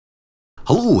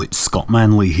Hello, it's Scott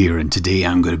Manley here, and today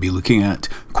I'm going to be looking at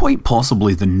quite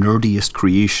possibly the nerdiest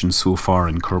creation so far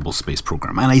in Kerbal Space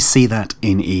Program, and I say that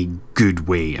in a good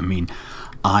way. I mean,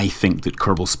 I think that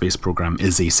Kerbal Space Program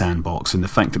is a sandbox, and the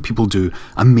fact that people do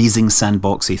amazing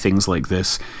sandboxy things like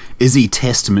this is a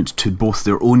testament to both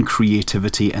their own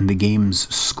creativity and the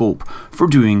game's scope for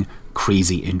doing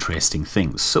crazy interesting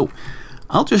things. So,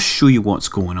 I'll just show you what's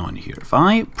going on here. If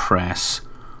I press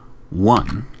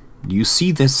 1, you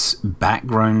see this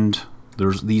background,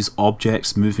 there's these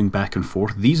objects moving back and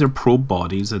forth. These are probe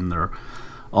bodies and they're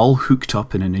all hooked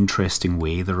up in an interesting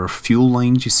way. There are fuel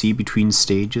lines you see between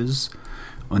stages.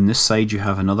 On this side you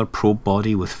have another probe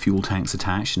body with fuel tanks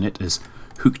attached and it is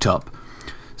hooked up.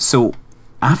 So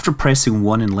after pressing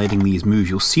 1 and letting these move,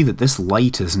 you'll see that this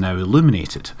light is now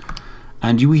illuminated.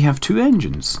 And we have 2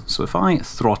 engines. So if I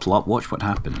throttle up, watch what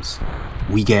happens.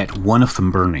 We get one of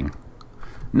them burning.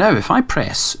 Now if I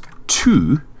press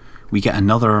 2, we get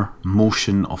another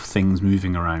motion of things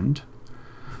moving around,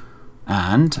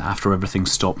 and after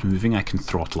everything's stopped moving I can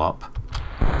throttle up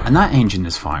and that engine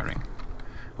is firing.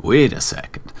 Wait a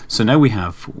second, so now we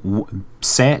have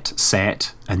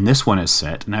set, and this one is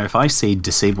set. Now if I say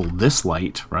disable this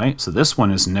light, right, so this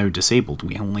one is now disabled,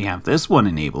 we only have this one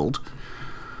enabled,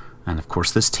 and of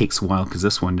course this takes a while because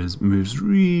this one moves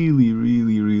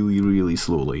really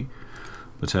slowly.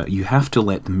 But you have to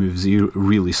let them move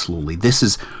really slowly. This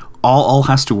is all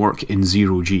has to work in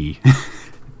 0G.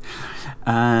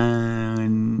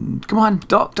 And come on,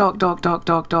 dock.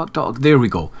 There we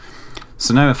go.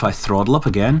 So now if I throttle up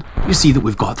again, you see that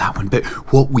we've got that one. But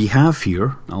what we have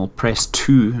here, I'll press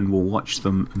 2 and we'll watch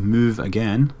them move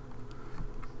again.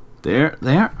 There.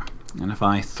 And if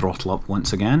I throttle up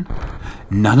once again,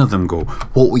 none of them go.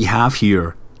 What we have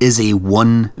here is a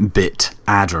 1-bit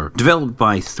adder, developed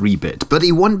by 3-bit. But a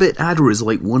 1-bit adder is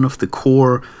like one of the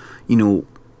core,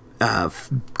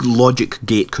 logic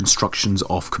gate constructions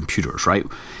of computers, right?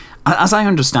 As I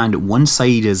understand it, one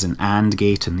side is an AND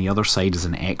gate and the other side is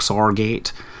an XOR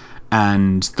gate,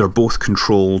 and they're both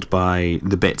controlled by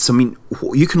the bits. I mean,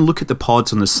 you can look at the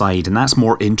pods on the side, and that's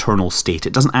more internal state.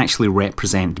 It doesn't actually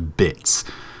represent bits.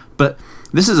 But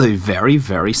this is a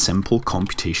very simple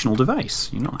computational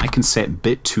device. I can set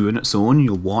bit 2 on its own,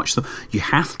 you'll watch them. You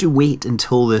have to wait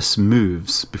until this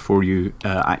moves before you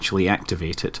actually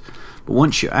activate it. But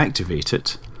once you activate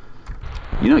it,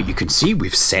 you can see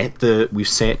we've set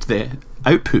the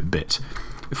output bit.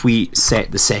 If we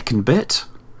set the second bit,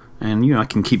 and I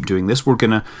can keep doing this, we're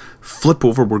gonna flip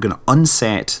over, we're gonna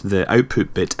unset the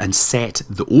output bit and set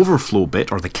the overflow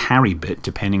bit or the carry bit,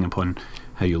 depending upon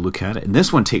how you look at it. And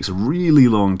this one takes a really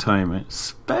long time,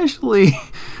 especially,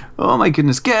 oh my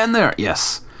goodness, get in there,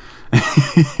 yes.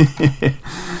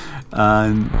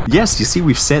 And yes, you see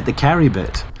we've set the carry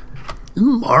bit.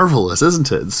 Marvelous,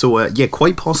 isn't it? So yeah,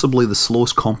 quite possibly the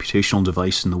slowest computational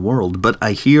device in the world, but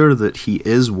I hear that he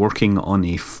is working on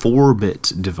a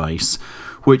 4-bit device,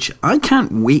 which I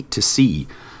can't wait to see,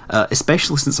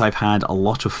 especially since I've had a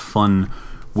lot of fun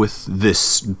with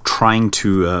this, trying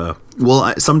to,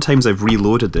 sometimes I've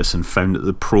reloaded this and found that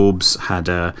the probes had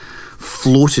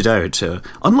floated out.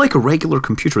 Unlike a regular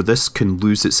computer, this can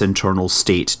lose its internal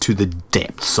state to the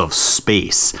depths of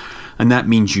space, and that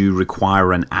means you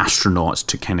require an astronaut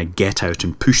to kind of get out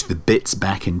and push the bits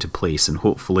back into place, and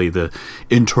hopefully the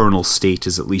internal state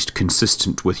is at least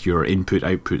consistent with your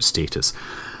input-output status.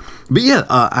 But yeah,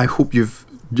 I hope you've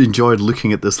enjoyed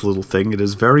looking at this little thing. It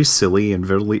is very silly and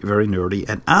very nerdy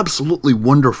and absolutely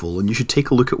wonderful, and you should take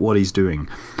a look at what he's doing.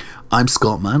 I'm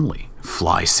Scott Manley.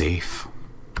 Fly safe.